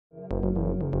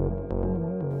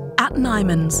At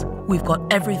Nimans, we've got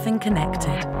everything connected.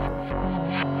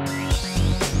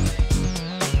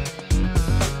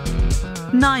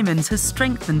 Nimans has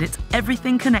strengthened its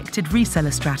everything connected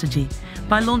reseller strategy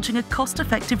by launching a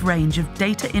cost-effective range of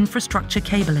data infrastructure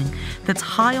cabling that's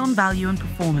high on value and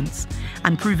performance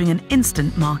and proving an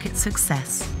instant market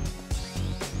success.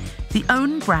 The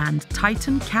own brand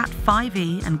Titan Cat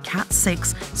 5e and Cat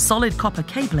 6 solid copper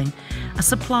cabling are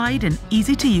supplied in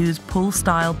easy-to-use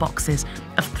pull-style boxes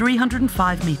of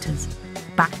 305 metres,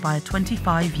 backed by a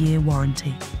 25-year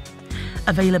warranty.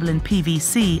 Available in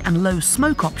PVC and low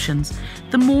smoke options,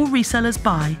 the more resellers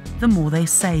buy, the more they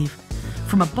save.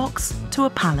 From a box to a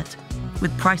pallet,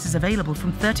 with prices available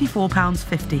from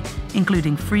 £34.50,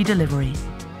 including free delivery.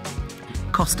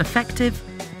 Cost-effective,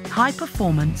 high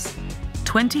performance,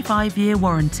 25-year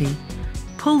warranty,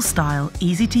 pull-style,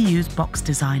 easy-to-use box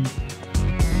design.